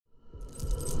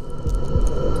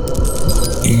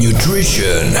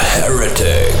Nutrition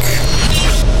Heretic.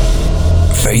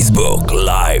 Facebook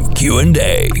Live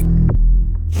Q&A.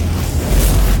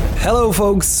 Hello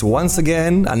folks, once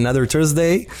again, another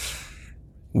Thursday.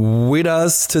 With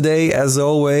us today, as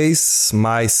always,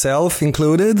 myself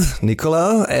included,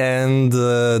 Nicola, and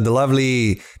the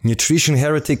lovely Nutrition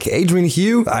Heretic Adrian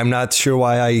Hugh. I'm not sure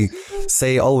why I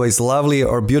say always lovely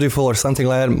or beautiful or something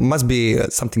like that. Must be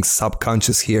something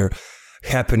subconscious here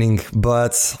happening,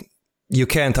 but you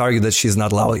can't argue that she's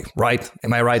not lovely, right?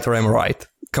 Am I right or am I right?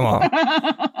 Come on.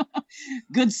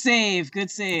 Good save, good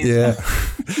save. Yeah,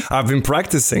 I've been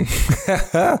practicing.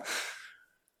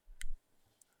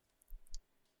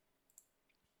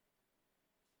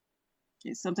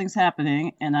 Okay, something's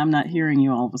happening, and I'm not hearing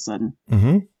you all of a sudden.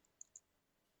 Mm-hmm.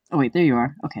 Oh, wait, there you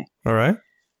are. Okay. All right.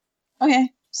 Okay,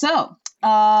 so,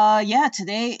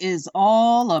 today is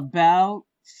all about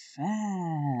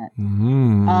fat.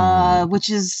 Which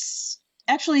is,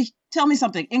 actually, tell me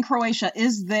something. In Croatia,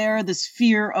 is there this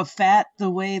fear of fat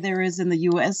the way there is in the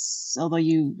U.S.? Although I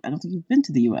don't think you've been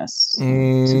to the U.S. to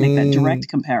make that direct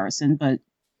comparison, but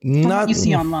from what you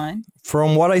see online.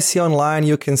 From what I see online,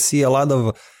 you can see a lot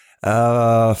of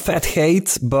fat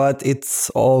hate, but it's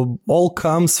all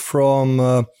comes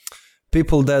from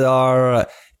people that are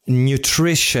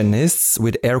nutritionists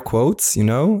with air quotes,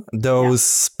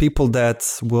 those people that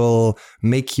will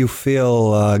make you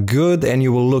feel good and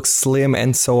you will look slim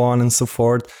and so on and so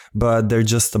forth, but they're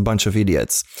just a bunch of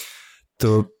idiots,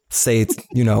 to say it,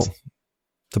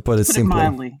 to put it simply. It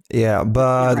mildly. Yeah,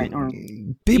 but right, or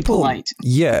people, be polite.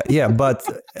 yeah, but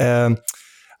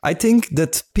I think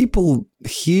that people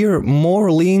here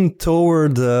more lean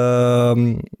toward,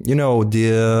 the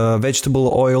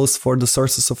vegetable oils for the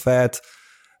sources of fat.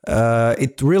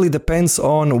 It really depends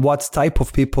on what type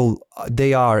of people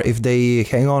they are. If they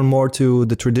hang on more to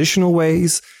the traditional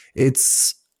ways,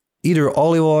 it's either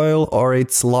olive oil or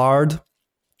it's lard.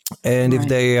 And if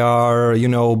they are,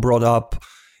 brought up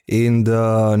in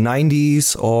the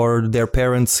 90s or their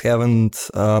parents haven't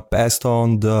passed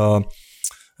on the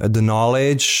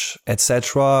knowledge,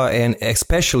 etc., and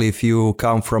especially if you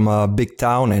come from a big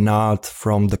town and not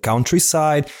from the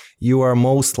countryside, you are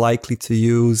most likely to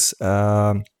use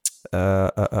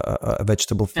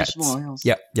vegetable fats. Vegetable oils.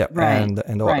 Yeah, right.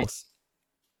 and oils. Right.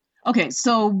 Okay,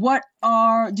 so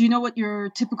do you know what your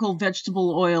typical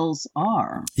vegetable oils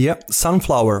are? Yeah,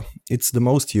 sunflower. It's the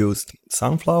most used.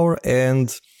 Sunflower,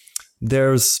 and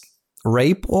there's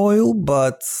rape oil,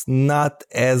 but not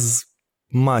as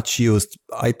much used.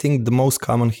 I think the most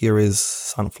common here is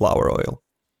sunflower oil.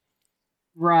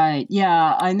 Right.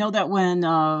 Yeah, I know that when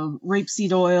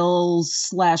rapeseed oil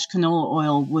 / canola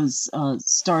oil was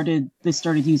they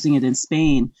started using it in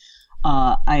Spain.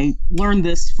 I learned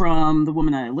this from the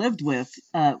woman I lived with,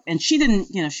 and she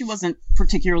didn't, she wasn't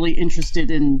particularly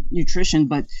interested in nutrition,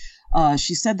 but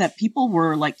she said that people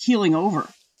were like keeling over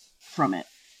from it.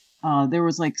 There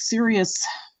was like serious,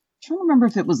 I'm trying to remember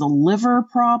if it was a liver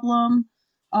problem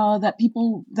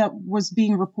that was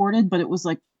being reported, but it was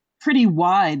like pretty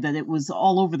wide that it was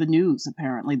all over the news,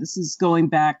 apparently. This is going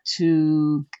back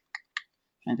to,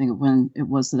 I think of when it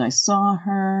was that I saw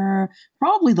her,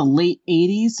 probably the late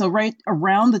 80s. So right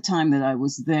around the time that I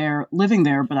was living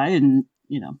there, but I didn't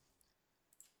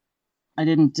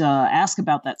ask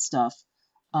about that stuff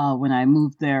when I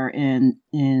moved there in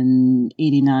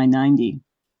 89, 90.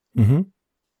 Mm-hmm.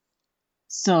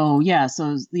 So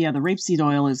the rapeseed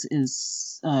oil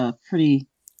is pretty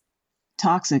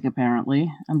toxic,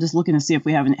 apparently. I'm just looking to see if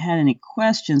we haven't had any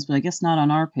questions, but I guess not on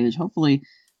our page. Hopefully,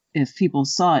 if people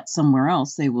saw it somewhere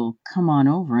else, they will come on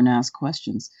over and ask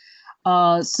questions.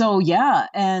 And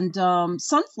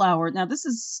sunflower. Now, this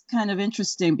is kind of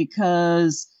interesting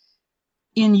because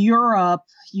in Europe,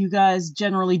 you guys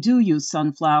generally do use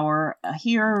sunflower.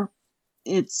 Here,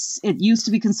 it used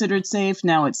to be considered safe.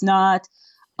 Now it's not.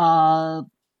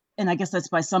 And I guess that's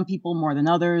by some people more than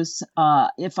others.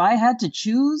 If I had to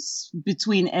choose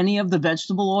between any of the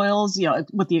vegetable oils,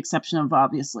 with the exception of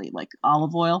obviously like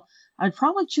olive oil, I'd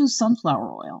probably choose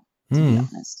sunflower oil, to be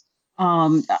honest.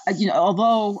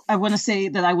 Although I want to say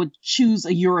that I would choose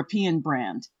a European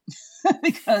brand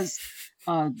because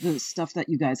the stuff that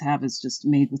you guys have is just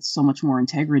made with so much more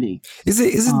integrity. Is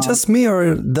it just me,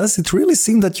 or does it really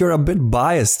seem that you're a bit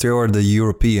biased toward the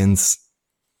Europeans?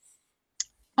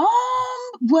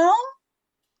 Well,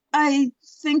 I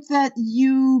think that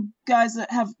you guys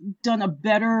have done a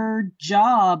better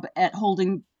job at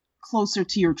holding closer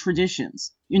to your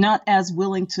traditions. You're not as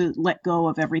willing to let go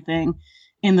of everything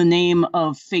in the name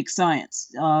of fake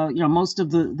science. Most of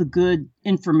the good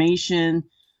information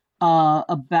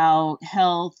about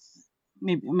health,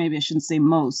 maybe I shouldn't say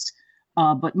most,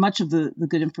 But much of the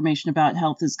good information about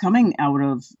health is coming out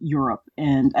of Europe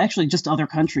and actually just other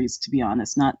countries, to be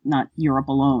honest, not Europe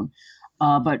alone.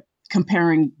 But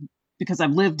comparing, because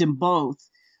I've lived in both,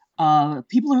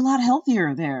 people are a lot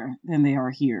healthier there than they are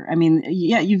here. I mean,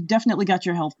 yeah, you've definitely got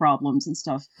your health problems and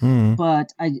stuff,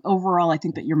 but overall, I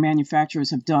think that your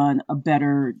manufacturers have done a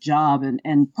better job.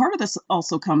 And part of this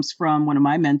also comes from one of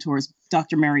my mentors,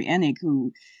 Dr. Mary Enig,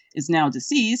 who is now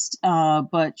deceased,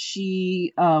 but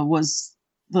she was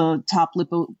the top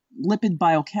lipid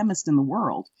biochemist in the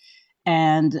world.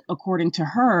 And according to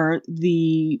her,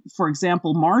 for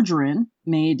example, margarine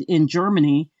made in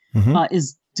Germany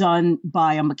is done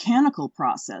by a mechanical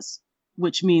process,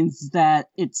 which means that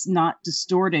it's not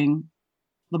distorting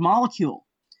the molecule,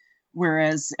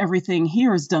 whereas everything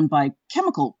here is done by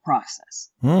chemical process.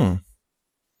 And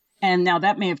now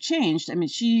that may have changed. I mean,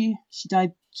 she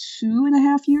died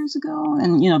 2.5 years ago,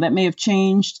 and that may have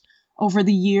changed over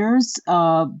the years.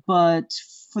 But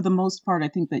for the most part, I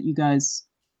think that you guys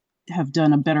have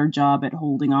done a better job at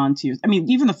holding on to. I mean,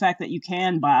 even the fact that you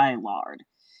can buy lard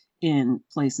in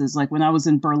places like when I was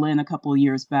in Berlin a couple of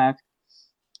years back,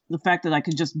 the fact that I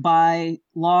could just buy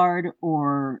lard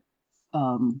or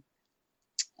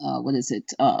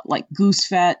like goose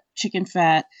fat, chicken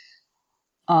fat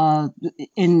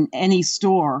in any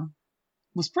store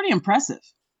was pretty impressive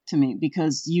to me,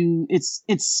 because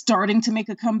it's starting to make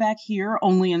a comeback here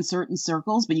only in certain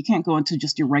circles, but you can't go into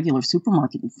just your regular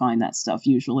supermarket and find that stuff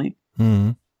usually.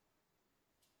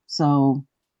 So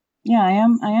yeah, I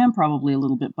am probably a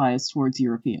little bit biased towards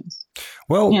Europeans.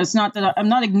 Well, it's not that I'm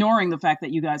not ignoring the fact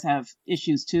that you guys have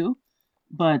issues too,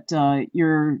 but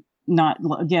you're not,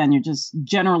 again, you're just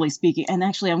generally speaking. And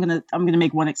actually, I'm gonna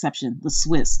make one exception: the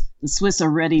Swiss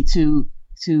are ready to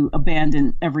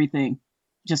abandon everything,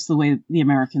 just the way the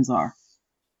Americans are.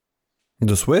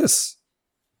 The Swiss?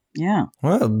 Yeah.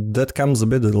 Well, that comes a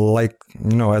bit like,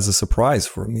 as a surprise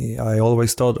for me. I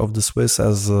always thought of the Swiss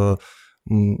as,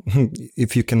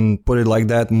 if you can put it like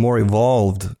that, more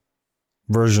evolved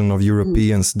version of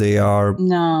Europeans. They are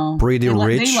pretty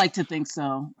rich. They like to think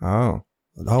so. Oh,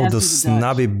 the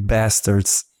snobby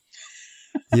bastards.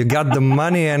 You got the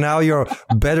money and now you're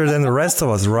better than the rest of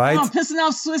us, right? I'm pissing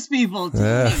off Swiss people.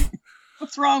 Yeah.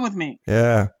 What's wrong with me?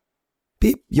 Yeah.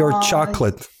 Peep your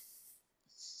chocolate.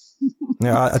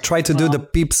 Yeah, I tried to do the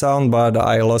peep sound, but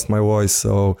I lost my voice,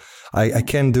 so I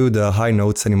can't do the high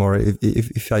notes anymore.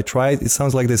 If I try it, it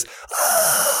sounds like this.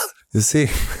 You see?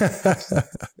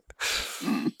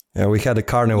 Yeah, we had a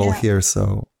carnival here,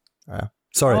 so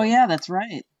sorry. Oh yeah, that's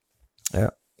right. Yeah,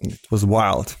 it was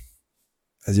wild,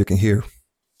 as you can hear.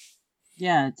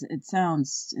 Yeah, it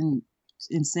sounds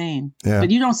insane. Yeah.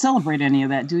 But you don't celebrate any of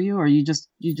that, do you? Or you just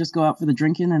go out for the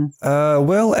drinking and?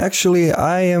 Well, actually,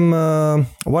 I am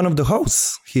one of the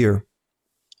hosts here.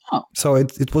 Oh. So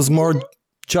it was more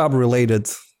job related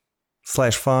 /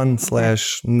 fun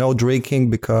 / no drinking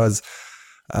because,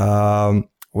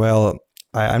 well,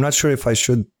 I'm not sure if I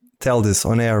should tell this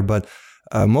on air, but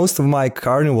most of my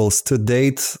carnivals to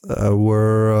date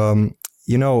were,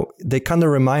 they kind of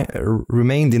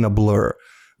remained in a blur.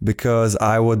 Because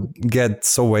I would get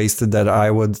so wasted that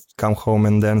I would come home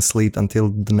and then sleep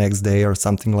until the next day or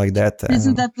something like that.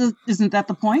 Isn't that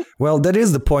the point? Well, that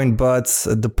is the point, but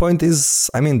the point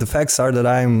is, the facts are that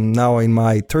I'm now in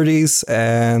my 30s,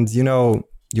 and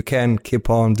you can keep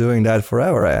on doing that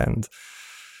forever, and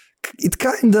it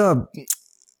kind of,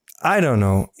 I don't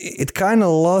know, it kind of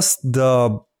lost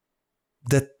the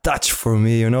touch for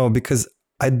me, because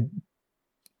I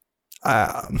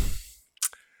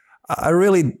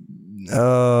really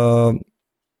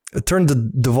turned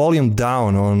the volume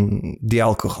down on the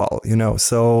alcohol,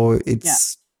 so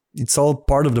it's all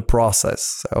part of the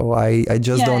process. So I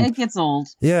just don't. Yeah, it gets old.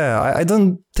 Yeah, I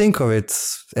don't think of it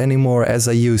anymore as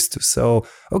I used to. So,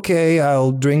 okay,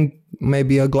 I'll drink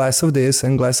maybe a glass of this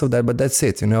and glass of that, but that's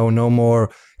it, no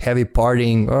more heavy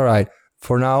partying. All right,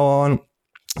 for now on,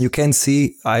 you can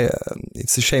see,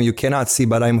 it's a shame you cannot see,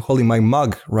 but I'm holding my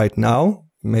mug right now.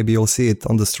 Maybe you'll see it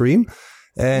on the stream.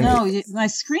 And no, my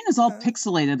screen is all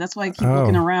pixelated. That's why I keep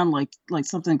looking around like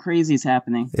something crazy is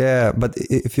happening. Yeah, but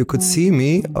if you could see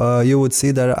me, you would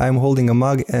see that I'm holding a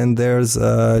mug and there's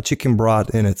chicken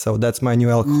broth in it. So that's my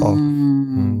new alcohol.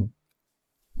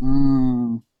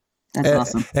 That's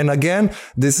awesome. And again,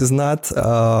 this is not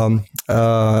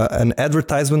an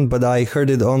advertisement, but I heard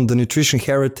it on the Nutrition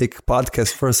Heretic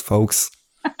podcast first, folks.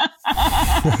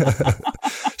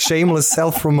 Shameless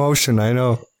self-promotion, I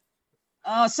know.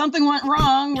 Something went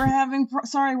wrong. We're having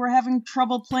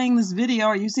trouble playing this video.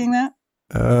 Are you seeing that?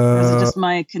 Or is it just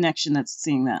my connection that's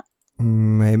seeing that?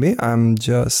 Maybe I'm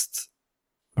just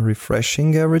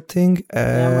refreshing everything.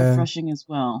 Yeah, I'm refreshing as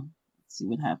well. Let's see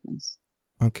what happens.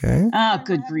 Okay. Ah,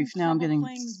 good grief! Now I'm getting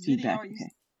feedback.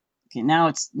 Okay. Now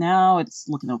it's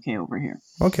looking okay over here.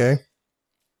 Okay.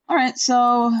 All right,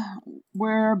 so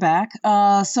we're back.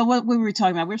 So what we were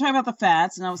talking about? We were talking about the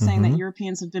fats, and I was saying that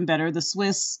Europeans have been better. The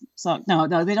Swiss suck. No,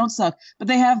 they don't suck, but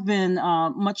they have been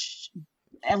much,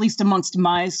 at least amongst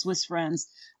my Swiss friends,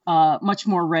 much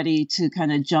more ready to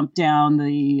kind of jump down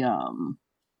the,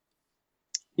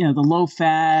 the low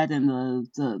fat and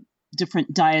the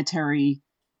different dietary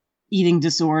eating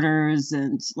disorders.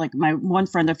 And like my one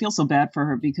friend, I feel so bad for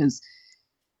her because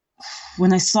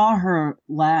when I saw her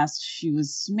last, she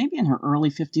was maybe in her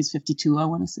early 50s, 52, I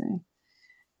want to say.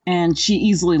 And she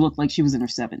easily looked like she was in her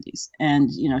 70s. And,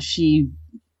 she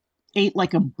ate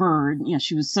like a bird.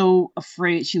 She was so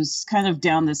afraid. She was kind of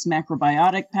down this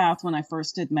macrobiotic path when I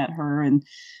first had met her. And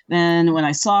then when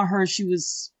I saw her, she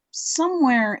was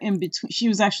somewhere in between. She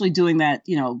was actually doing that,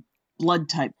 blood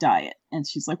type diet. And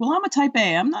she's like, well, I'm a type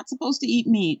A. I'm not supposed to eat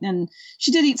meat. And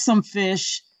she did eat some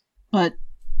fish, but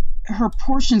her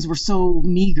portions were so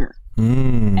meager,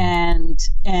 and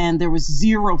there was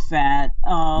zero fat.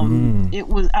 It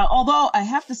was, although I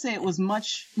have to say, it was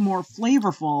much more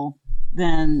flavorful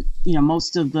than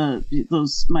most of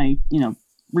my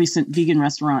recent vegan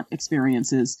restaurant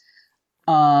experiences.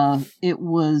 It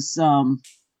was.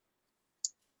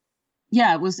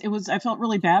 Yeah, it was. I felt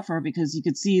really bad for her because you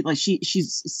could see like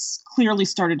she's clearly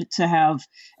started to have,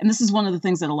 and this is one of the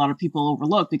things that a lot of people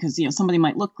overlook because somebody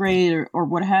might look great or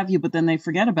what have you, but then they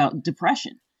forget about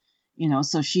depression.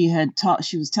 So she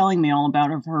was telling me all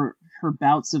about her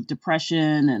bouts of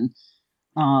depression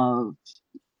and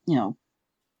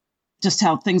just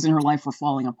how things in her life were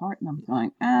falling apart. And I'm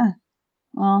going,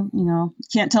 well, you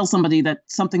can't tell somebody that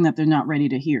something that they're not ready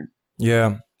to hear.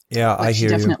 Yeah, but I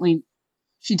hear you.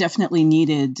 She definitely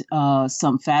needed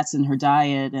some fats in her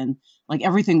diet, and like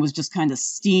everything was just kind of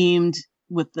steamed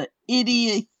with the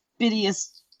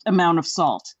bittiest amount of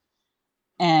salt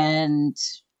and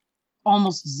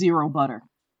almost zero butter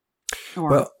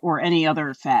or any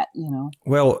other fat,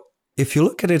 Well, if you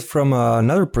look at it from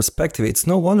another perspective, it's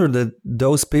no wonder that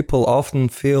those people often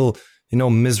feel,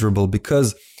 miserable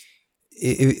because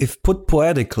if put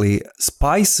poetically,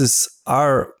 spices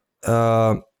are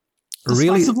the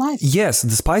spice of life. Yes,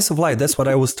 the spice of life. That's what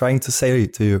I was trying to say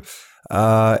to you.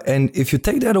 And if you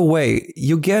take that away,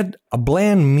 you get a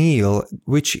bland meal,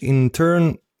 which in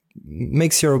turn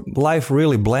makes your life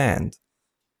really bland.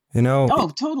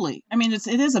 Oh, totally. I mean, it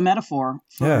is a metaphor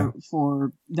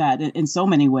for that in so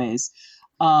many ways.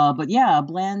 But yeah, a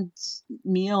bland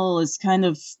meal is kind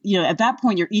of, at that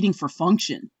point you're eating for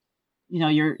function.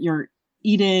 You're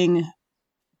eating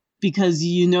because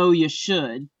you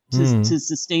should. To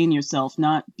sustain yourself,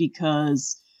 not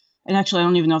because, and actually I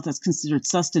don't even know if that's considered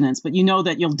sustenance, but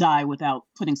that you'll die without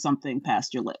putting something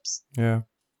past your lips. Yeah.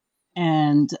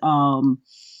 And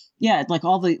like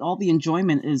all the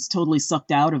enjoyment is totally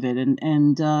sucked out of it.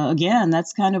 And again,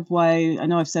 that's kind of why, I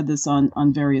know I've said this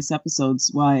on various episodes,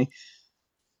 why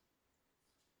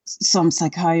some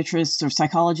psychiatrists or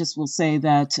psychologists will say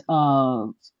that,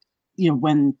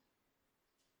 when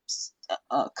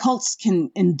cults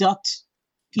can induct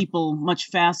people much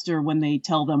faster when they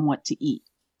tell them what to eat.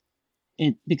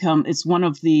 It's one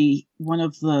of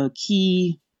the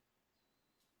key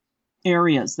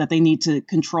areas that they need to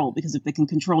control, because if they can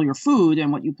control your food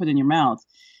and what you put in your mouth,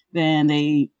 then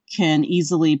they can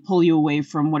easily pull you away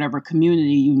from whatever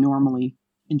community you normally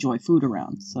enjoy food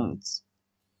around. So it's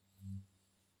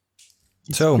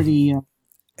pretty.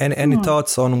 Any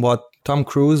thoughts on what Tom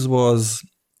Cruise was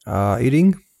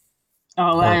eating?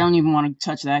 Oh, I don't even want to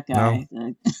touch that guy.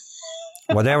 No.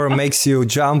 Whatever makes you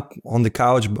jump on the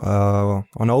couch on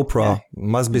Oprah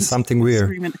must be something weird.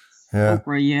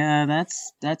 Oprah, yeah,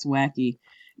 that's wacky.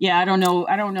 Yeah, I don't know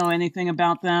anything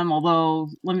about them. Although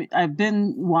I've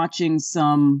been watching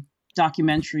some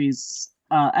documentaries.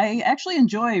 I actually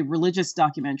enjoy religious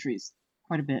documentaries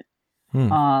quite a bit,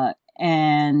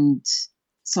 and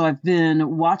so I've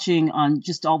been watching on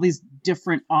just all these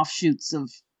different offshoots of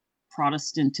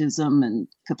Protestantism and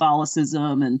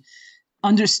Catholicism, and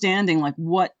understanding like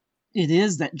what it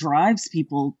is that drives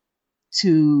people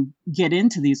to get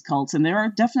into these cults. And there are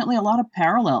definitely a lot of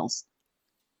parallels.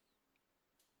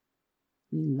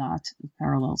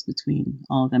 Between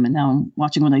all of them. And now I'm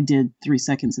watching what I did 3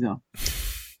 seconds ago.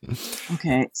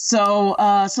 Okay. So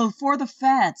for the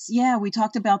fats, we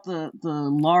talked about the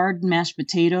lard mashed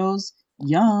potatoes.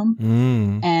 Yum.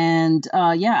 And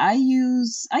I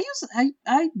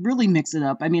really mix it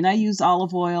up. I mean, I use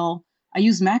olive oil. I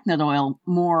use MacNut oil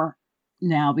more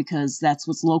now because that's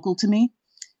what's local to me.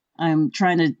 I'm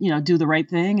trying to, do the right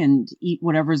thing and eat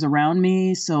whatever's around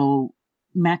me. So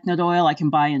mac nut oil I can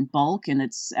buy in bulk, and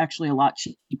it's actually a lot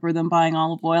cheaper than buying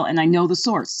olive oil. And I know the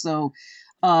source. So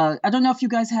I don't know if you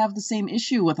guys have the same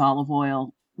issue with olive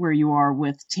oil where you are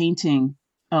with tainting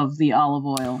of the olive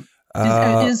oil.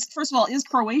 First of all, is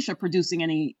Croatia producing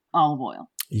any olive oil?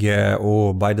 Yeah,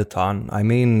 by the ton. I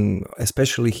mean,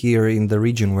 especially here in the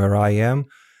region where I am,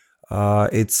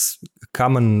 it's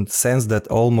common sense that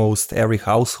almost every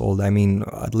household, I mean,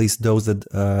 at least those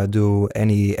that do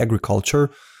any agriculture,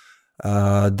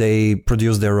 they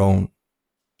produce their own.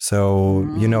 So,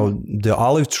 the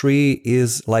olive tree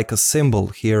is like a symbol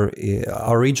here.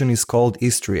 Our region is called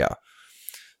Istria.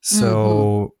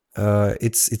 So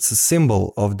it's a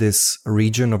symbol of this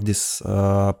region, of this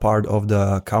part of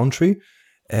the country.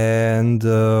 And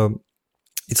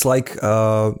it's like,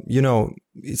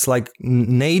 it's like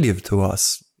native to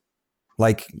us,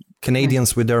 like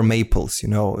Canadians with their maples,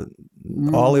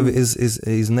 olive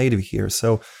is native here.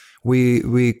 So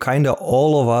we kind of,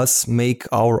 all of us make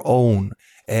our own.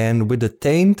 And with the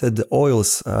tainted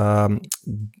oils,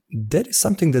 that is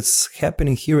something that's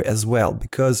happening here as well,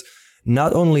 because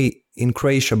not only in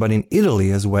Croatia, but in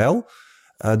Italy as well,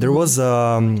 there was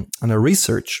a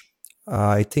research,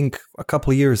 I think a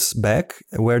couple of years back,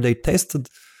 where they tested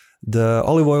the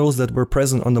olive oils that were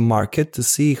present on the market to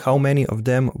see how many of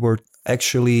them were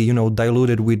actually,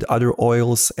 diluted with other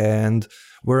oils and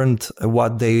weren't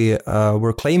what they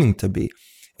were claiming to be.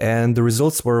 And the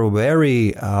results were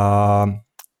very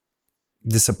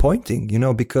disappointing,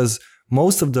 because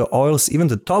most of the oils, even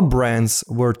the top brands,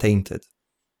 were tainted.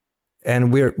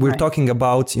 And we're right. Talking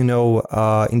about,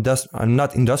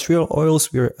 not industrial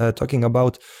oils. We're talking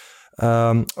about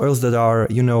oils that are,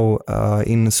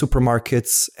 in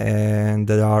supermarkets and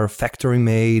that are factory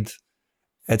made,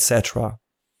 etc.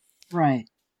 Right.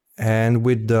 And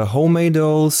with the homemade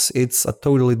oils, it's a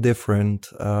totally different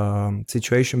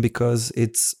situation, because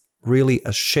it's really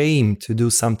a shame to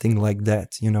do something like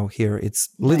that. Here it's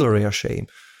literally a shame.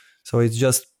 So it's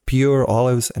just pure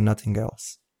olives and nothing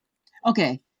else.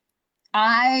 Okay.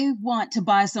 I want to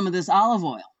buy some of this olive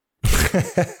oil.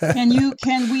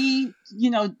 Can we,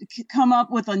 come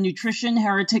up with a Nutrition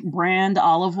Heretic brand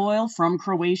olive oil from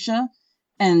Croatia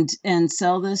and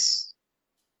sell this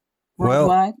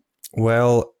worldwide?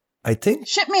 Well, I think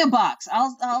ship me a box.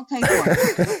 I'll pay for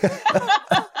it.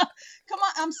 Come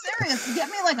on, I'm serious. Get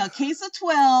me like a case of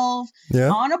 12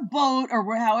 on a boat or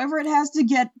however it has to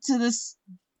get to this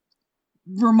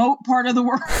remote part of the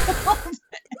world.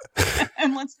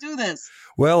 And let's do this.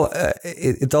 Well,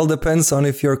 it all depends on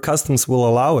if your customs will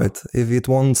allow it. If it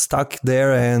won't stuck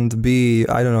there and be,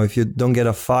 I don't know, if you don't get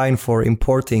a fine for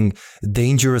importing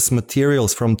dangerous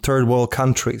materials from third world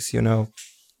countries, No,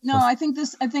 I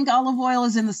think olive oil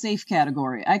is in the safe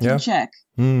category. I can check.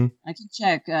 I can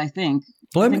check, I think.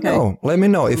 Let me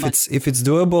know. If it's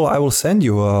doable, I will send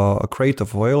you a crate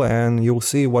of oil and you'll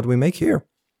see what we make here.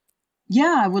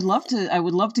 Yeah, I would love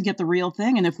to get the real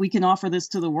thing. And if we can offer this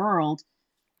to the world,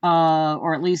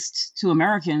 or at least to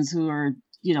Americans who are,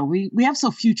 we have so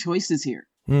few choices here.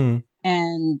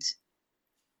 And,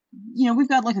 we've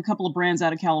got like a couple of brands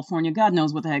out of California. God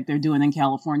knows what the heck they're doing in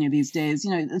California these days.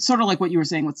 It's sort of like what you were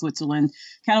saying with Switzerland.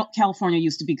 California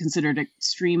used to be considered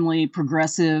extremely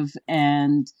progressive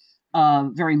and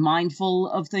very mindful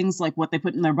of things like what they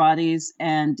put in their bodies.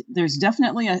 And there's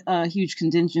definitely a huge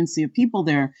contingency of people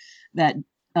there that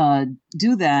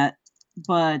do that.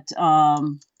 But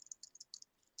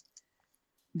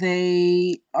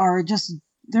they're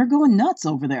going nuts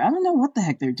over there. I don't know what the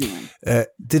heck they're doing.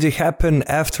 Did it happen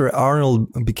after Arnold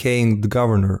became the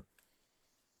governor?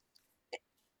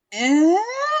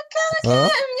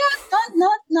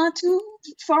 Not too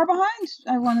far behind,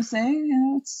 I want to say.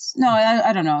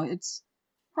 I don't know. It's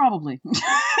probably.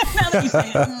 Now that you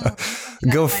say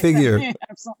it, Go figure.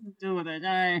 Have something to do with it.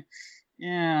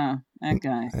 Yeah, that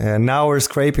guy. And now we're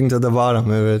scraping to the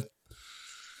bottom of it.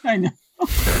 I know.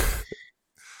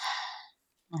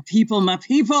 My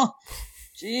people.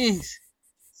 Jeez.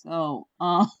 So,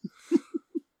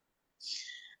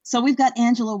 so we've got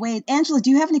Angela Wade. Angela, do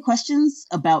you have any questions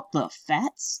about the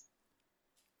fats?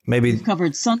 Maybe. We've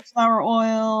covered sunflower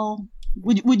oil.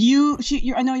 Would you?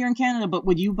 I know you're in Canada, but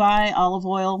would you buy olive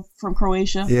oil from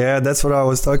Croatia? Yeah, that's what I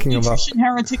was talking about. Nutrition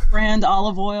Heretic brand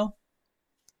olive oil.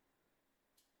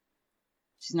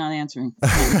 She's not answering.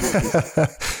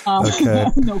 Okay.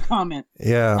 No comment.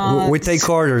 Yeah, we take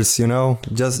orders,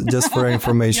 just for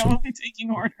information. Yeah, we'll be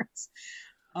taking orders.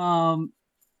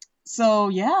 So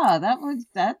yeah, that could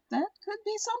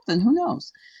be something. Who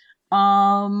knows?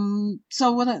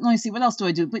 So let me see. What else do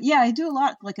I do? But yeah, I do a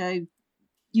lot. Like I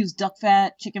use duck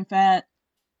fat, chicken fat,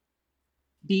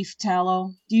 beef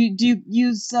tallow. Do you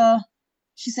use?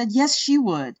 She said yes, she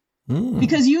would.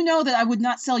 Because you know that I would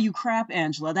not sell you crap,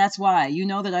 Angela. That's why. You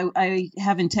know that I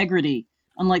have integrity,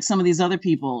 unlike some of these other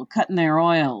people cutting their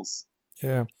oils.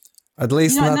 Yeah, at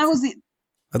least You know, not. and that was the.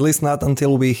 At least not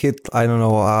until we hit, I don't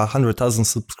know, 100,000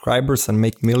 subscribers and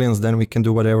make millions. Then we can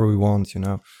do whatever we want, you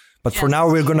know. But for now,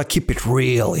 we're gonna keep it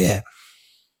real. Yeah.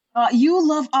 You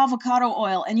love avocado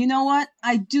oil, and you know what?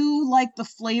 I do like the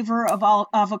flavor of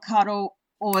avocado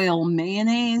oil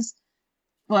mayonnaise,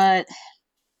 but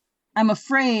I'm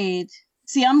afraid.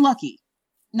 See, I'm lucky.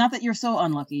 Not that you're so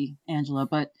unlucky, Angela,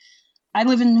 but I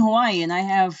live in Hawaii and I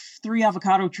have 3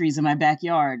 avocado trees in my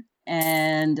backyard,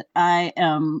 and I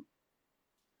am.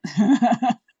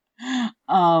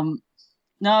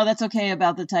 No, that's okay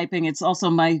about the typing. It's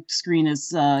also my screen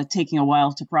is taking a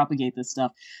while to propagate this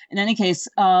stuff. In any case,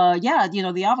 yeah, you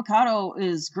know, the avocado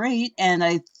is great,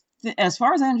 and as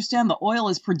far as I understand, the oil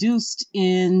is produced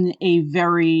in a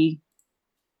very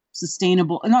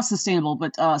not sustainable,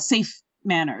 but safe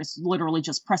manner. It's literally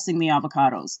just pressing the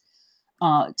avocados.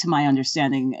 To my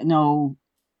understanding, no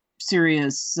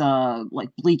serious like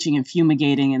bleaching and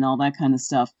fumigating and all that kind of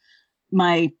stuff.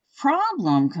 My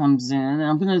problem comes in,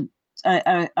 and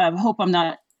I hope I'm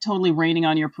not totally raining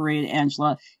on your parade,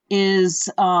 Angela, is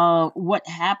what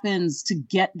happens to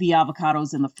get the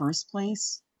avocados in the first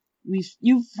place.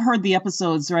 You've heard the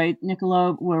episodes, right,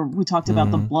 Nicola, where we talked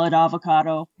about the blood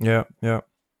avocado. Yeah.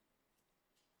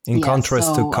 In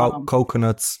contrast to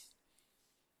coconuts.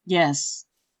 Yes,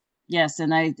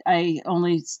 and I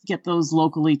only get those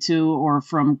locally too, or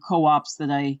from co-ops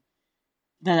that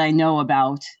I know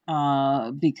about,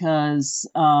 because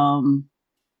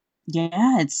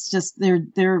yeah, it's just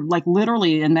they're like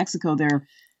literally in Mexico, they're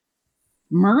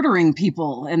murdering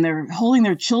people and they're holding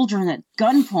their children at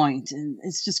gunpoint, and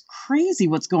it's just crazy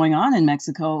what's going on in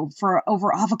Mexico for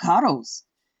over avocados.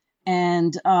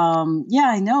 And yeah,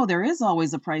 I know there is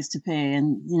always a price to pay,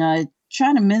 and you know,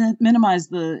 trying to minimize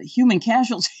the human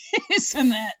casualties in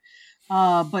that.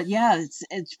 But yeah, it's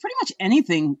pretty much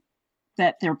anything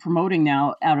that they're promoting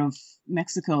now out of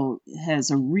Mexico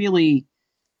has a really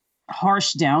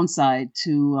harsh downside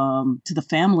to the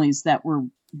families that were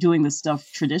doing this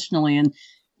stuff traditionally. And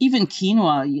even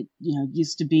quinoa, you know,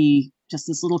 used to be just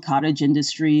this little cottage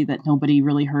industry that nobody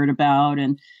really heard about,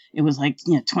 and it was like,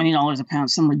 you know, $20 a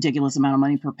pound, some ridiculous amount of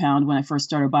money per pound when I first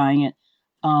started buying it.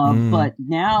 But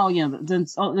now, you know, then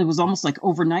it was almost like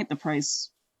overnight the price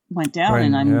went down, right,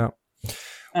 and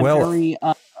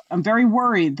I'm very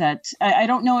worried that I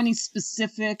don't know any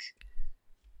specific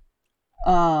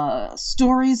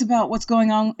stories about what's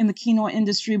going on in the quinoa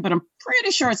industry, but I'm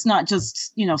pretty sure it's not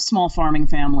just, you know, small farming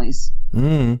families.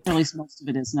 At least most of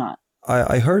it is not.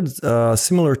 I heard a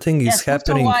similar thing is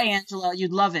happening. Yes, to Hawaii, Angela,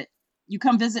 you'd love it. You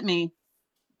come visit me.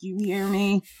 You hear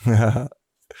me?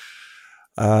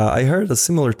 I heard a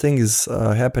similar thing is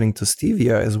happening to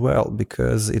stevia as well,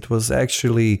 because it was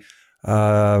actually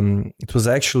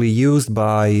used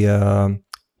by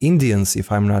Indians,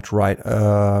 if I'm not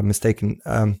mistaken.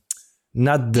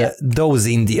 Not those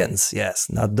Indians, yes,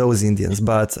 not those Indians,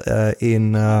 but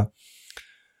in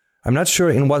I'm not sure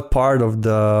in what part of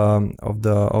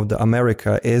the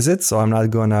America is it, so I'm not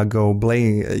gonna go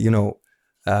blame, make a fool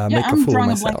of myself. I'm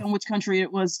drawing a blank on which country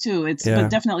it was too. It's but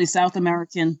definitely South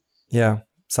American. Yeah,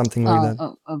 something like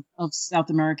that. Of South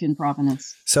American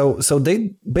provenance. So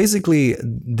they basically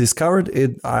discovered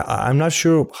it. I'm not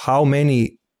sure how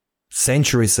many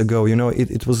centuries ago. You know,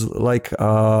 it was like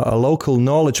a local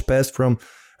knowledge passed from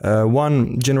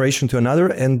one generation to another,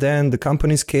 and then the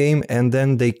companies came and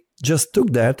then they just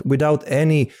took that without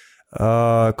any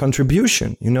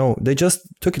contribution. You know, they just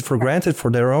took it for granted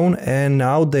for their own, and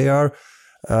now they are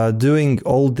doing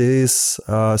all this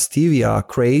stevia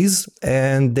craze,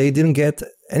 and they didn't get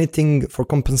anything for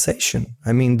compensation.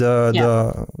 I mean,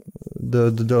 the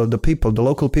people, the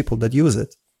local people that use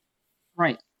it.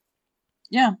 Right.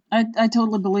 Yeah, I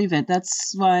totally believe it.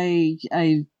 That's why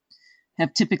I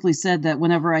have typically said that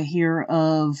whenever I hear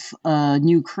of a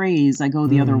new craze, I go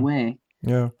the other way.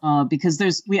 Yeah. Because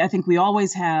I think we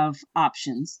always have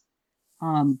options.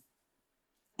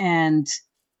 And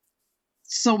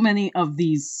so many of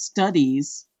these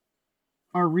studies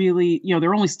are really, you know,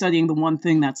 they're only studying the one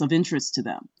thing that's of interest to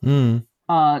them.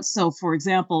 So for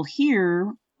example,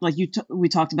 here, like we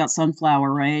talked about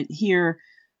sunflower, right? Here,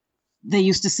 they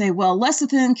used to say, well,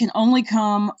 lecithin can only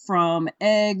come from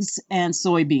eggs and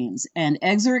soybeans, and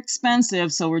eggs are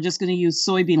expensive, so we're just going to use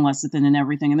soybean lecithin and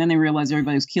everything. And then they realized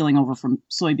everybody was keeling over from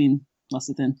soybean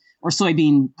lecithin or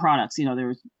soybean products. You know, there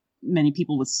were many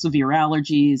people with severe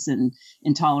allergies and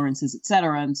intolerances, et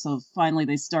cetera. And so finally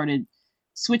they started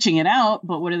switching it out.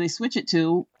 But what do they switch it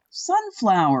to?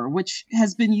 Sunflower, which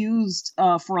has been used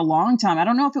for a long time. I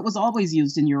don't know if it was always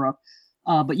used in Europe,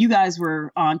 but you guys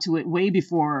were onto it way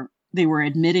before they were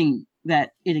admitting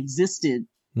that it existed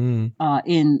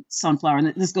in sunflower.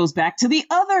 And this goes back to the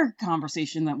other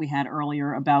conversation that we had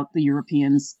earlier about the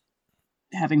Europeans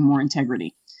having more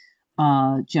integrity,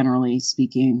 generally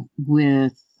speaking,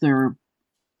 with their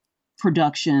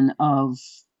production of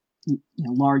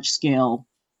large scale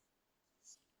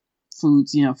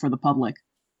foods, for the public,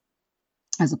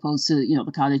 as opposed to,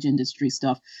 the cottage industry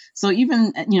stuff. So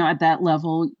even, at that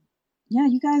level, yeah,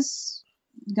 you guys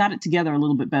got it together a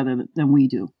little bit better than we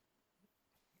do.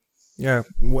 Yeah,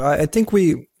 I think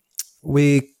we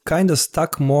kind of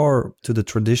stuck more to the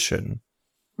tradition,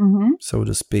 so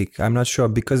to speak. I'm not sure,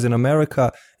 because in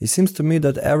America, it seems to me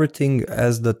that everything,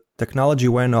 as the technology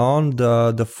went on,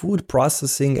 the food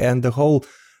processing and the whole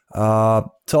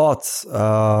thought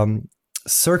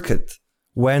circuit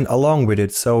went along with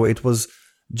it. So it was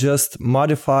just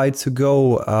modified to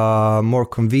go more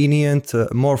convenient,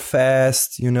 more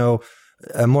fast,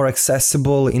 more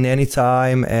accessible in any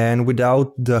time, and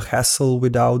without the hassle,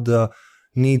 without the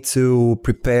need to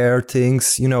prepare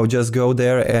things, just go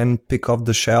there and pick off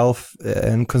the shelf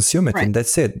and consume it. Right. And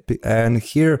that's it. And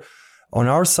here on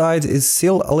our side is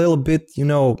still a little bit,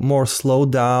 more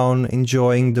slowed down,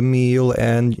 enjoying the meal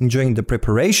and enjoying the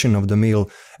preparation of the meal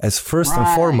as first and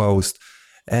foremost.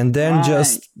 And then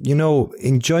just,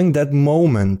 enjoying that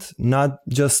moment, not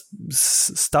just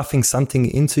stuffing something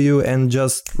into you and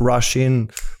just rush in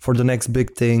for the next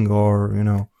big thing or,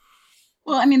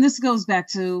 Well, I mean, this goes back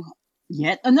to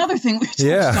yet another thing we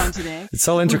touched on today. It's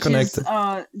all interconnected.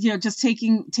 Which is, just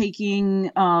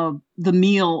taking the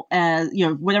meal as,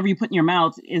 whatever you put in your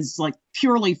mouth is like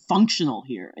purely functional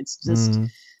here. It's just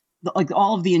like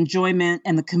all of the enjoyment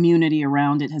and the community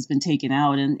around it has been taken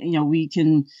out. And, we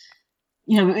can...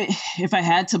 if I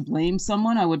had to blame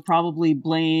someone, I would probably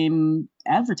blame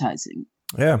advertising.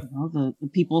 Yeah. The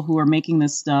people who are making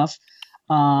this stuff.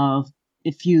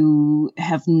 If you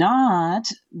have not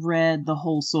read the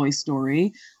whole soy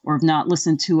story or have not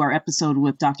listened to our episode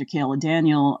with Dr. Kayla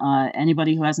Daniel,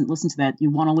 anybody who hasn't listened to that,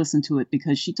 you want to listen to it,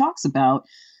 because she talks about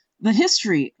the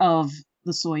history of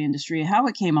the soy industry, how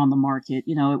it came on the market.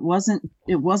 It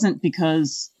wasn't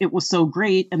because it was so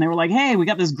great and they were like, hey, we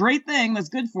got this great thing that's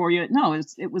good for you. No,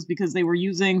 it was because they were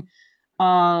using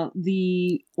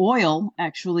the oil,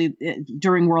 actually,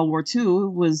 during World War II,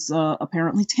 was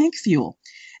apparently tank fuel.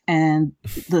 And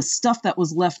the stuff that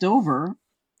was left over,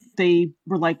 they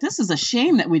were like, this is a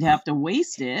shame that we'd have to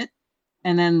waste it.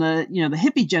 And then the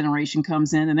hippie generation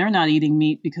comes in and they're not eating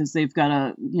meat because they've got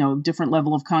a, different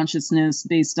level of consciousness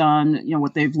based on,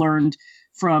 what they've learned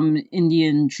from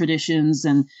Indian traditions.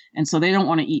 And so they don't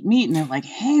want to eat meat. And they're like,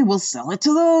 hey, we'll sell it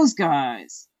to those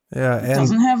guys. Yeah. It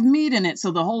doesn't have meat in it.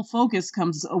 So the whole focus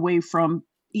comes away from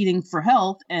eating for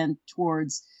health and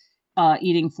towards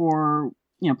eating for,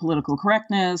 political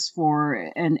correctness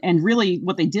and really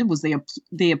what they did was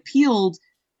they appealed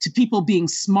to people being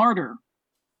smarter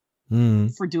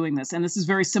for doing this. And this is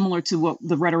very similar to what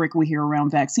the rhetoric we hear around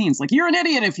vaccines. Like, you're an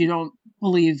idiot if you don't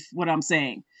believe what I'm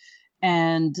saying.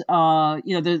 And,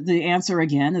 the answer,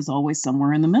 again, is always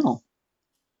somewhere in the middle.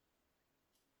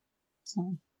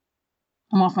 So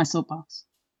I'm off my soapbox.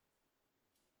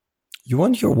 You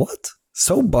want your what?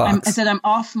 Soapbox? I said I'm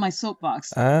off my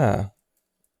soapbox.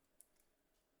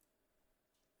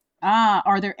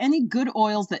 Are there any good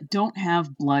oils that don't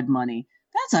have blood money?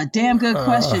 That's a damn good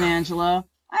question, Angela.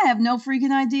 I have no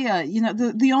freaking idea.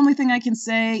 The only thing I can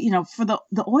say, for the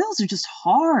oils are just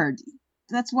hard.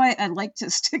 That's why I like to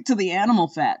stick to the animal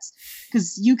fats,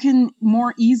 because you can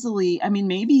more easily,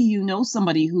 maybe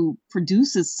somebody who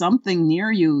produces something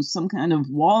near you, some kind of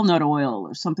walnut oil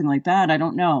or something like that. I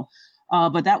don't know.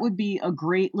 But that would be a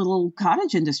great little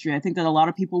cottage industry. I think that a lot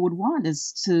of people would want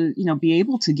is to, be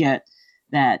able to get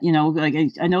that, like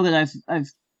I know that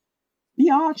I've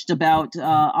biatched about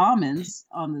almonds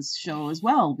on this show as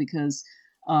well, because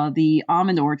the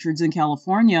almond orchards in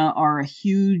California are a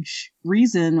huge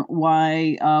reason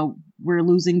why we're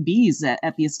losing bees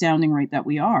at the astounding rate that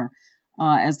we are,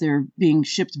 as they're being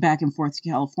shipped back and forth to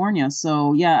California.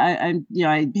 So yeah,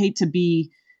 I hate to be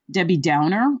Debbie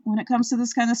Downer when it comes to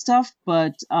this kind of stuff,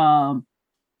 but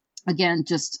again,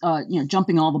 just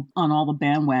jumping on all the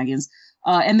bandwagons.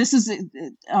 And this is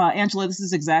Angela. This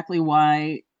is exactly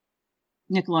why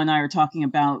Nicola and I are talking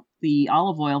about the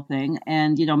olive oil thing,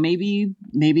 and maybe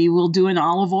we'll do an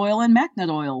olive oil and Macnut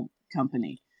oil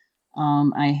company.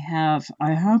 I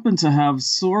happen to have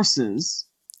sources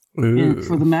for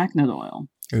the Macnut oil.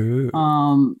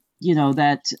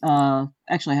 that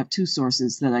actually I have two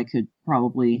sources that I could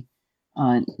probably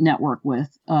network with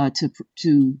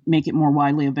to make it more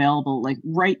widely available. Like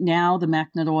right now, the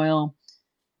MacNut oil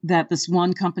that this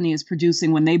one company is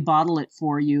producing, when they bottle it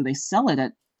for you, they sell it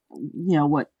at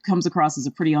what comes across as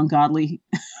a pretty ungodly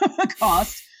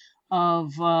cost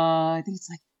of I think it's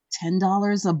like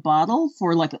 $10 a bottle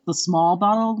for like the small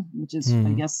bottle, which is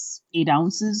I guess 8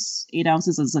 ounces. 8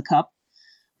 ounces is a cup.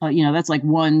 That's like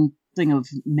one thing of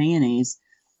mayonnaise.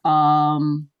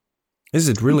 Is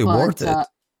it really worth it?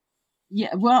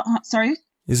 Yeah. Well, sorry.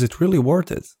 Is it really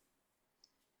worth it?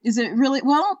 Is it really?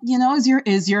 Well,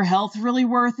 is your health really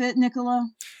worth it, Nicola?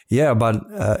 Yeah, but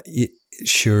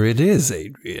sure it is,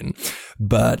 Adrian.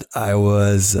 But I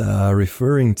was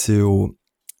referring to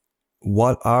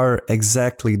what are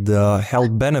exactly the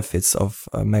health benefits of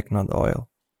MacNut oil.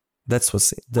 That's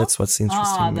what's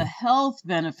interesting to me. The health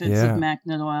benefits of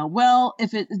MacNut oil. Well,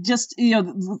 if it just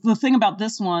the thing about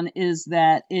this one is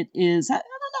that it is, I don't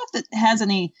know if it has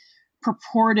any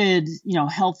purported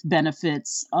health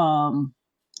benefits.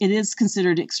 It is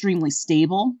considered extremely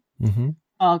stable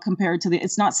compared to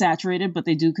it's not saturated, but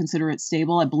they do consider it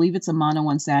stable. I believe it's a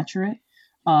monounsaturated.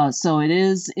 So it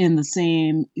is in the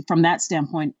same, from that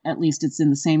standpoint, at least it's in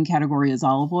the same category as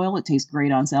olive oil. It tastes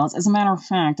great on salads. As a matter of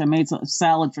fact, I made a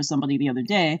salad for somebody the other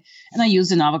day, and I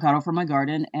used an avocado from my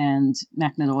garden and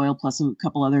MacNut oil plus a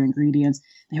couple other ingredients.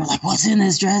 They were like, "What's in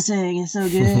this dressing? It's so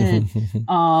good."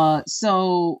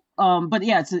 But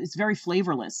yeah, it's very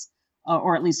flavorless,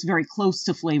 or at least very close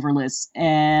to flavorless.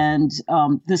 And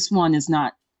this one is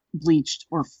not bleached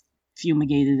or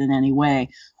fumigated in any way.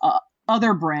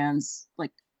 Other brands,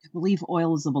 like I believe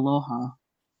Oils of Aloha,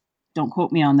 don't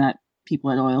quote me on that,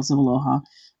 people at Oils of Aloha,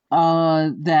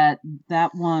 that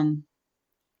one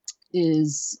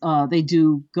is, they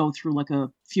do go through like a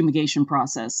fumigation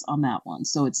process on that one.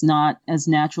 So it's not as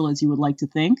natural as you would like to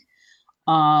think.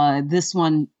 This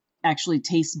one actually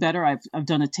tastes better. I've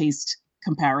done a taste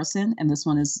comparison, and this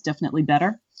one is definitely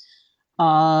better.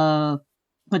 But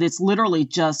it's literally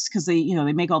just because they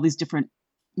make all these different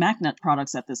MacNut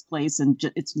products at this place, and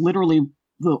it's literally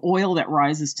the oil that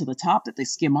rises to the top that they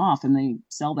skim off, and they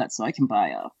sell that. So I can buy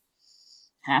a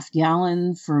half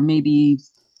gallon for maybe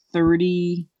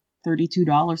 $32,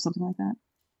 something like that.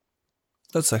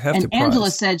 That's a hefty price. And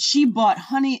Angela said she bought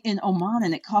honey in Oman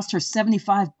and it cost her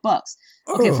 $75.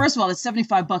 Okay, first of all, it's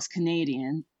 $75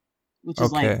 Canadian, which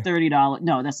is like $30.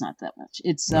 No, that's not that much.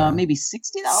 It's maybe $60.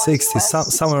 60,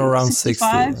 somewhere around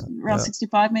 65, 60. Around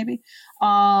 65 maybe.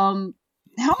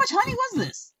 How much honey was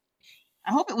this?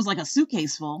 I hope it was like a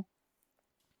suitcase full.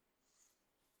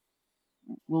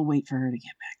 We'll wait for her to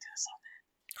get back to us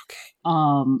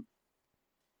on that. Okay.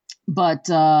 But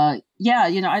I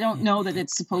don't know that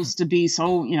it's supposed to be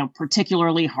so,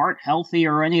 particularly heart healthy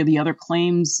or any of the other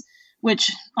claims,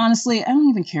 which honestly, I don't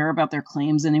even care about their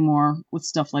claims anymore with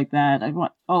stuff like that.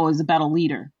 It's about a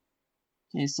liter.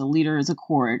 Okay, so liter is a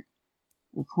quart.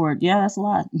 A quart, yeah, that's a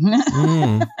lot.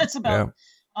 That's about... Yeah.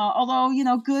 Although,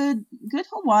 good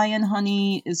Hawaiian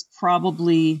honey is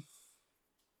probably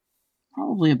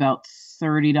about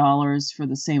 $30 for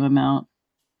the same amount.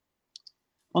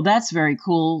 Well, that's very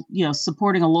cool.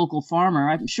 Supporting a local farmer.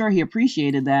 I'm sure he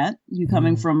appreciated that. You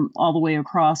coming from all the way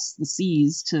across the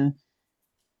seas to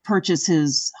purchase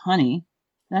his honey.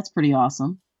 That's pretty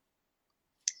awesome.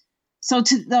 So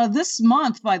this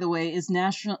month, by the way, is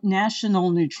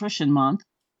National Nutrition Month.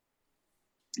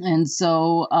 And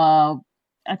so,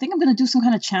 I think I'm going to do some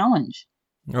kind of challenge.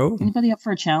 Oh. Anybody up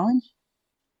for a challenge?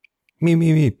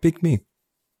 Me. Pick me.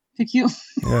 Pick you?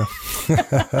 Yeah.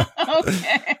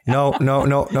 Okay. No.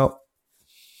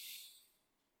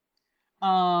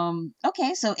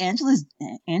 Okay, so Angela's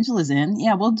in.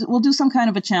 Yeah, we'll do some kind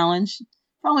of a challenge.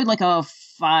 Probably like a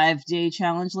 5-day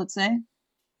challenge, let's say.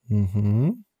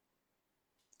 Mm-hmm.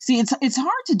 See, it's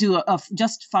hard to do a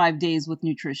just 5 days with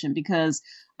nutrition because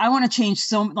I want to change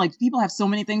people have so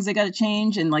many things they got to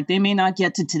change, and like they may not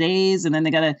get to today's, and then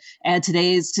they got to add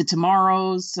today's to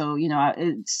tomorrow's. So,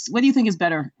 what do you think is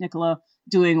better, Nicola?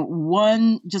 Doing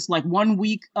one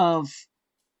week of,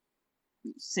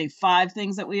 say, 5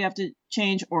 things that we have to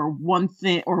change, or one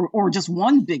thing, or just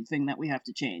one big thing that we have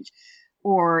to change?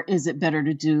 Or is it better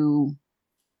to do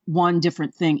one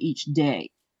different thing each day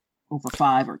over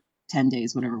 5 or 10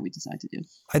 days, whatever we decide to do?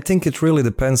 I think it really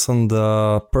depends on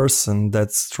the person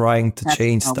that's trying to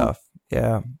change stuff.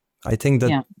 Yeah. I think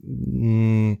that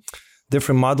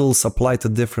different models apply to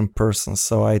different persons.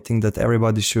 So I think that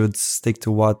everybody should stick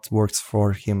to what works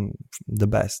for him the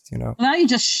best, Now you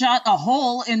just shot a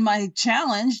hole in my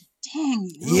challenge. Dang.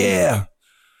 Yeah.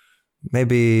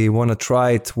 Maybe want to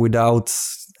try it without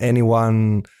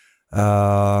anyone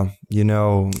you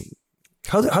know,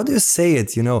 how do you say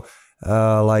it? You know,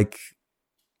 like,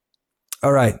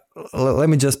 all right, let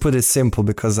me just put it simple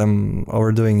because I'm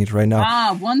overdoing it right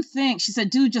now. One thing. She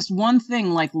said, do just one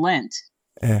thing like Lent.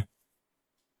 Yeah.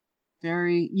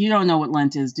 You don't know what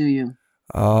Lent is, do you?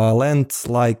 Lent,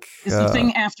 like... It's the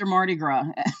thing after Mardi Gras.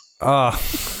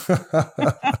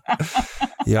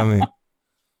 Yummy.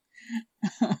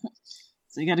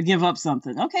 So you got to give up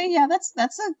something. Okay, yeah,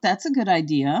 that's a good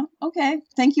idea. Okay,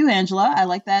 thank you, Angela. I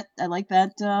like that.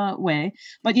 Way.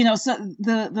 But you know, so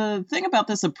the thing about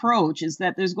this approach is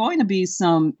that there's going to be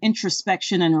some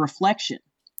introspection and reflection.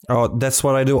 Oh, that's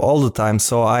what I do all the time.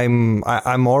 So I'm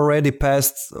already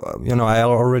past. You know, I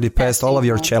already passed all of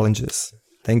your challenges.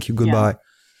 Thank you. Goodbye.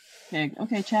 Yeah.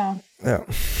 Okay. Ciao. Yeah.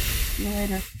 See you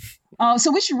later. So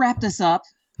we should wrap this up.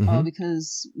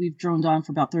 Because we've droned on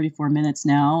for about 34 minutes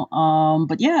now.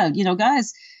 But yeah, you know,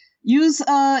 guys, use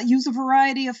a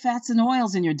variety of fats and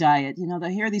oils in your diet. You know,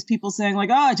 I hear these people saying like,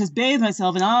 oh, I just bathe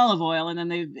myself in olive oil. And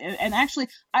then and actually,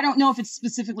 I don't know if it's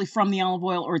specifically from the olive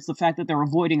oil or it's the fact that they're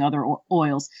avoiding other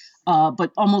oils.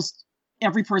 But almost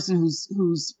every person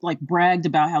who's like bragged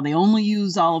about how they only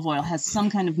use olive oil has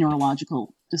some kind of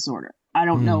neurological disorder. I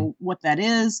don't know what that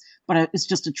is, but it's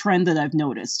just a trend that I've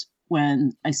noticed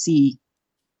when I see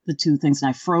the two things, and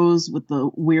I froze with the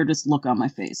weirdest look on my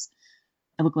face.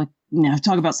 I look like, you know,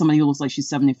 talk about somebody who looks like she's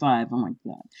 75. Oh my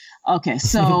God. Okay.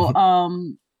 So,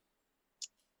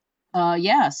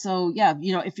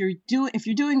 you know, if you're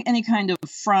doing any kind of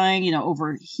frying, you know,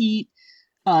 over heat,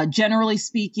 generally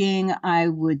speaking, I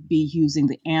would be using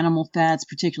the animal fats,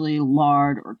 particularly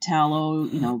lard or tallow.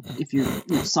 You know, if you're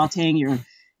sauteing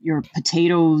your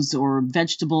potatoes or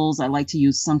vegetables, I like to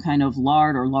use some kind of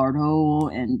lard or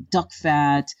lardo and duck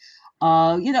fat.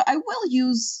 You know, I will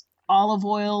use olive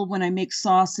oil when I make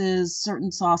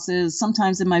certain sauces,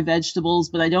 sometimes in my vegetables,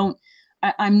 but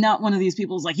I'm not one of these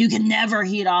people who's like, you can never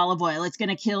heat olive oil, it's going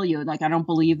to kill you. Like, I don't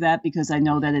believe that because I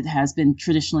know that it has been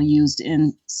traditionally used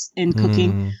in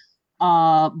cooking.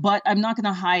 But I'm not going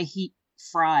to high heat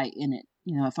fry in it.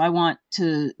 You know, if I want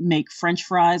to make French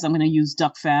fries, I'm going to use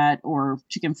duck fat or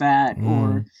chicken fat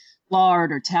or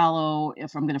lard or tallow.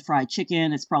 If I'm going to fry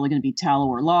chicken, it's probably going to be tallow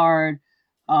or lard.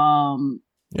 And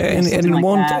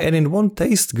it won't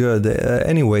taste good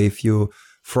anyway if you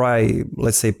fry,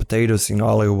 let's say, potatoes in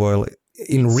olive oil,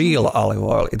 real olive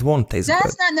oil. It won't taste good.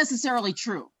 That's not necessarily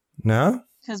true. No?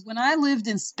 Because when I lived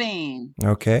in Spain,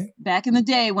 back in the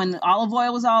day when olive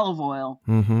oil was olive oil,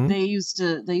 they used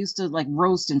to like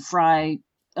roast and fry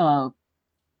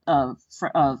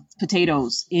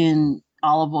potatoes in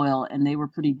olive oil, and they were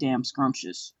pretty damn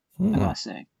scrumptious. I gotta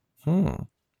say.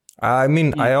 I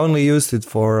mean, I only used it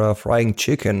for frying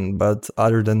chicken, but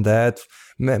other than that,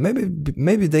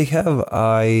 maybe they have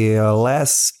a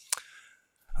less.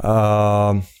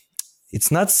 It's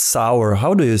not sour.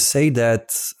 How do you say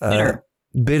that?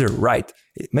 Bitter, right.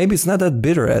 Maybe it's not that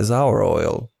bitter as our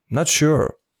oil. Not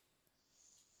sure.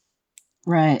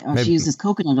 Right. She uses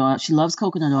coconut oil. She loves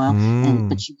coconut oil,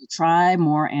 but she will try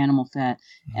more animal fat.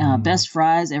 Best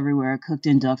fries everywhere, cooked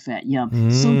in duck fat.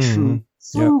 Yum. So true.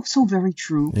 So very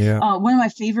true. Yeah. One of my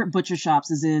favorite butcher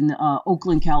shops is in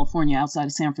Oakland, California, outside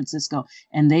of San Francisco,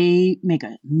 and they make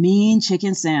a mean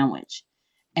chicken sandwich,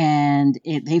 and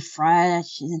they fry that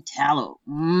shit in tallow.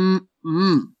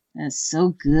 That's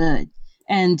so good.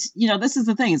 And, you know, this is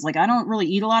the thing. It's like, I don't really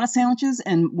eat a lot of sandwiches.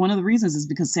 And one of the reasons is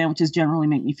because sandwiches generally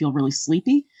make me feel really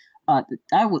sleepy.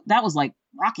 That was like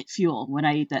rocket fuel when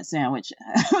I ate that sandwich.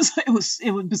 It was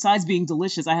besides being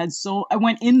delicious. I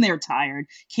went in there tired,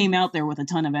 came out there with a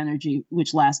ton of energy,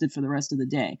 which lasted for the rest of the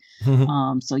day.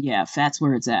 So yeah, fat's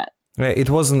where it's at. It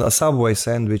wasn't a Subway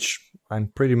sandwich.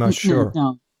 I'm pretty much sure.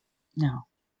 No. You know?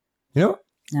 No.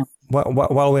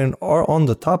 While we're on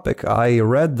the topic, I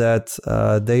read that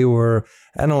they were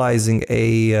analyzing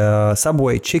a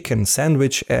Subway chicken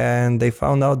sandwich, and they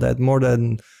found out that more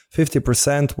than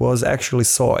 50% was actually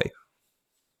soy.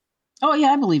 Oh,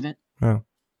 yeah, I believe it. Yeah.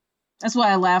 That's why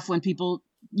I laugh when people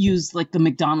use like the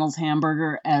McDonald's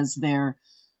hamburger as their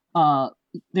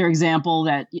example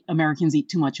that Americans eat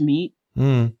too much meat.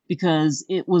 Because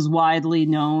it was widely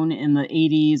known in the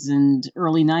 80s and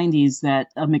early 90s that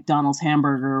a McDonald's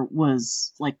hamburger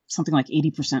was like something like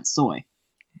 80% soy.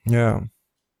 Yeah.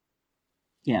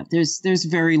 Yeah, there's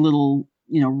very little,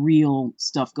 you know, real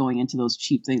stuff going into those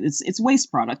cheap things. It's waste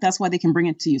product. That's why they can bring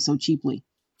it to you so cheaply.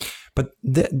 But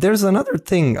there's another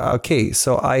thing. Okay,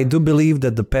 so I do believe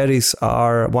that the patties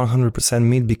are 100%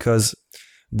 meat because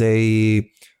they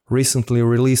recently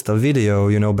released a video,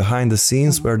 you know, behind the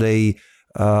scenes where they,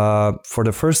 for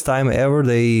the first time ever,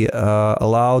 they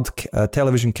allowed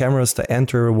television cameras to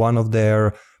enter one of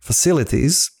their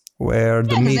facilities where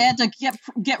the meat. They had to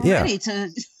get ready to.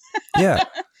 Yeah.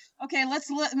 Okay,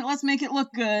 let's make it look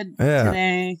good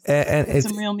today. And put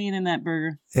some real meat in that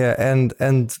burger. Yeah,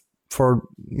 and for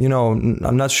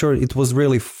I'm not sure it was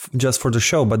really just for the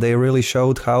show, but they really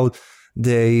showed how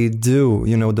they do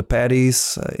the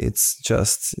patties. It's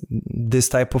just this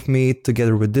type of meat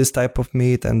together with this type of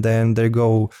meat, and then they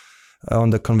go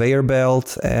on the conveyor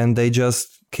belt, and they just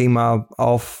came out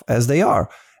off as they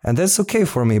are, and that's okay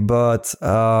for me. But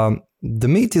the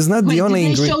meat is not the only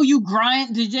ingredient. Did they show you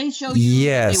grind? Did they show you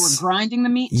they were grinding the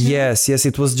meat too? Yes.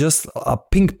 It was just a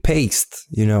pink paste.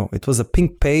 It was a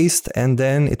pink paste, and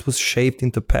then it was shaped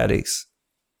into patties.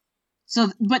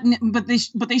 So, but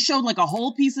they showed like a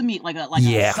whole piece of meat, like a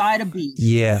side of beef.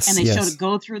 Yes. And they showed it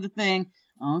go through the thing.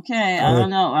 Okay, I don't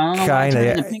know. Why it turned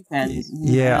into pink patties.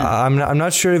 Yeah, I'm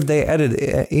not sure if they added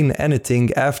in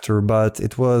anything after, but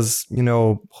it was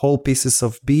whole pieces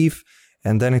of beef.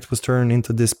 And then it was turned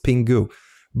into this pink goo.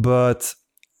 But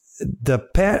the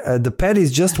patty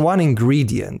is just one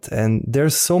ingredient, and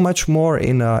there's so much more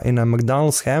in a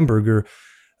McDonald's hamburger,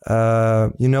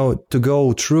 to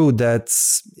go through that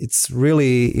it's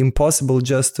really impossible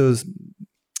just to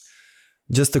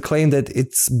claim that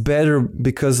it's better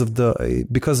because of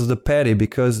the patty,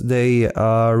 because they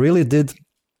really did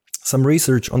some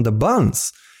research on the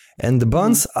buns, and the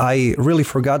buns I really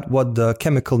forgot what the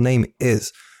chemical name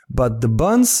is. But the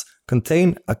buns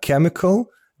contain a chemical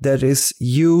that is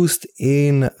used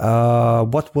in,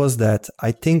 what was that?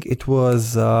 I think it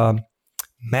was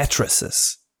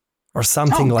mattresses or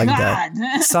something like that.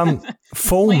 Some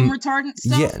foam. Flame retardant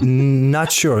stuff? Yeah,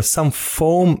 not sure. Some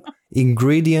foam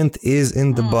ingredient is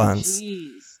in the buns.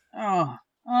 Jeez.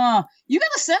 You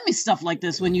gotta send me stuff like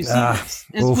this when you see this.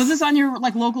 Was this on your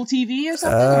local TV or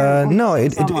something? No,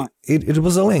 it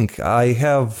was a link. I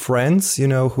have friends,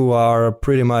 who are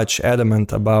pretty much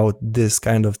adamant about this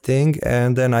kind of thing,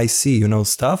 and then I see,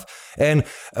 stuff. And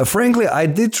frankly, I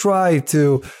did try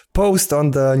to post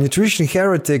on the Nutrition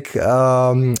Heretic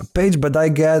page, but I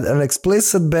get an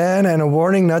explicit ban and a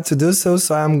warning not to do so.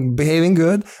 So I'm behaving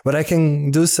good, but I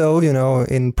can do so,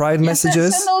 in private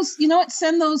messages.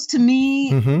 Send those to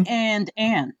me and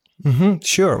Anne.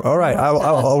 Sure. All right. I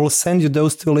will send you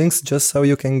those two links just so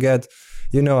you can get,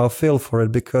 a feel for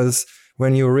it. Because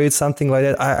when you read something like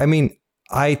that,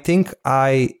 I think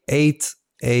I ate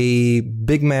a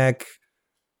Big Mac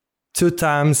 2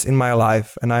 times in my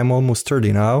life, and I'm almost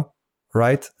 30 now,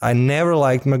 right? I never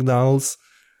liked McDonald's,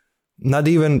 not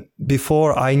even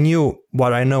before I knew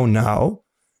what I know now.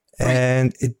 Right.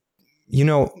 And it,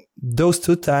 those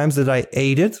 2 times that I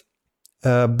ate it,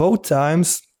 both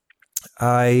times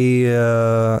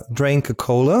I drank a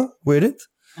cola with it.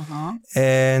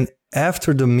 And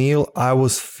after the meal, I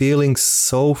was feeling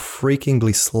so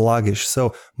freakingly sluggish.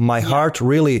 So my heart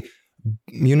really,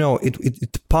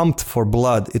 it pumped for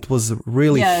blood. It was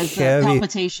really heavy.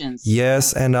 Palpitations.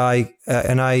 Yes, and I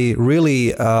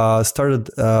really started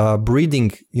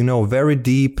breathing, very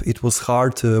deep. It was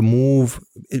hard to move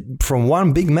from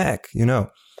one Big Mac,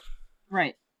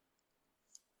 Right.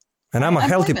 And I'm a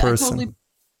healthy person.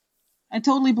 I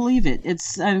totally believe it.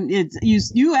 It's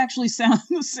you actually sound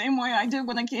the same way I did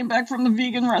when I came back from the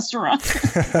vegan restaurant.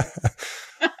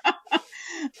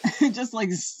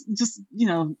 just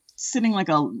sitting like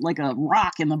a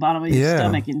rock in the bottom of your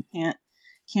stomach and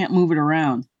can't move it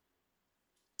around.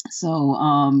 So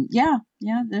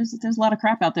there's a lot of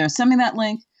crap out there. Send me that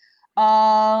link.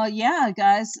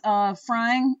 Guys,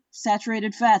 frying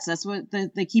saturated fats, that's what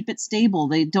they keep it stable.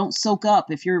 They don't soak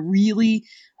up. If you're really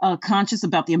conscious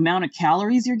about the amount of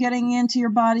calories you're getting into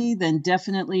your body, then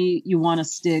definitely you want to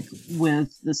stick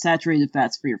with the saturated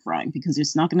fats for your frying, because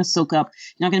it's not going to soak up.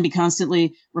 You're not going to be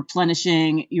constantly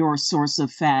replenishing your source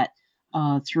of fat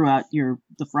throughout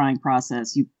the frying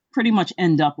process. You pretty much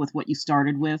end up with what you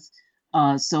started with.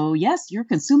 So yes, you're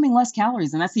consuming less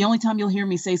calories, and that's the only time you'll hear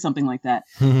me say something like that.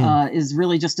 Is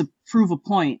really just to prove a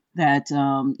point that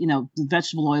the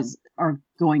vegetable oils are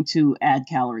going to add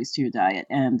calories to your diet,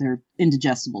 and they're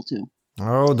indigestible too.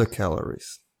 Oh, the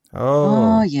calories.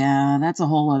 Oh yeah, that's a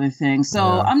whole other thing. So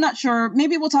I'm not sure.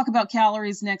 Maybe we'll talk about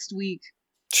calories next week.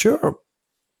 Sure.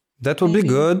 That would be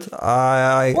good.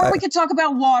 Or we could talk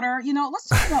about water. Let's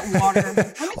talk about water.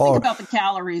 Let me think about the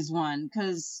calories one,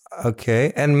 because.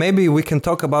 Okay, and maybe we can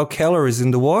talk about calories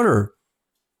in the water.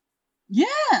 Yeah.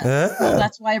 Well,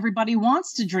 that's why everybody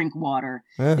wants to drink water.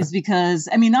 Is because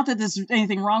not that there's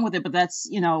anything wrong with it, but that's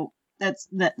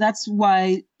that's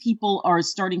why people are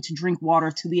starting to drink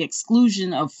water to the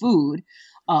exclusion of food,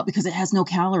 because it has no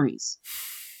calories.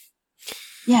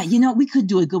 Yeah, we could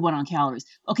do a good one on calories.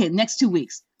 Okay, next 2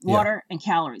 weeks. water, and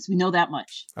calories. We know that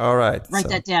much. All right. Write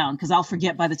that down, because I'll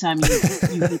forget by the time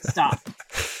you hit stop.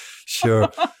 Sure.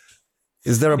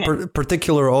 Is there a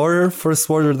particular order, first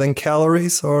water, then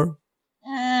calories, or?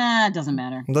 It doesn't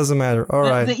matter. It doesn't matter. All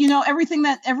right. Everything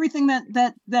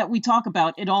that we talk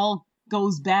about, it all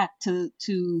goes back to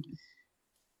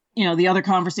the other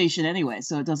conversation anyway.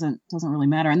 So it doesn't really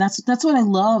matter. And that's what I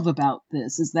love about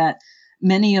this, is that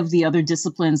many of the other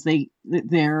disciplines,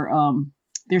 their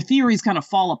theories kind of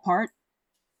fall apart,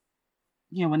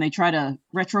 when they try to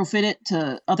retrofit it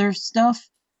to other stuff.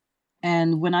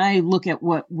 And when I look at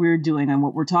what we're doing and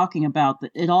what we're talking about,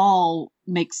 it all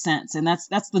makes sense. And that's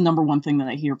the number one thing that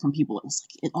I hear from people. It's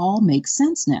like, it all makes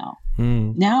sense now.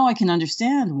 Now I can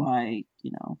understand why,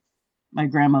 my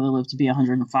grandmother lived to be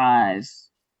 105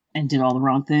 and did all the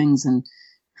wrong things. And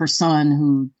her son,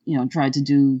 who, tried to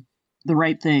do the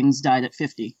right things, died at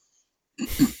 50.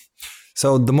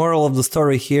 So the moral of the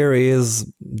story here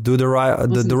is do the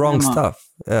wrong stuff.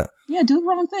 Yeah. Yeah, do the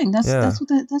wrong thing. That's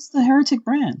the Heretic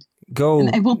brand. Go.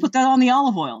 And we'll put that on the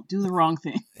olive oil. Do the wrong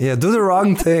thing. Yeah, do the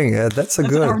wrong thing. Yeah, that's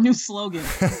good. Our new slogan.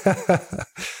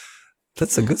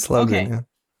 That's a good slogan. Okay. Yeah.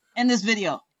 End this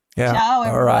video. Yeah. Ciao,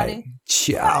 everybody. All right.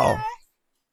 Ciao.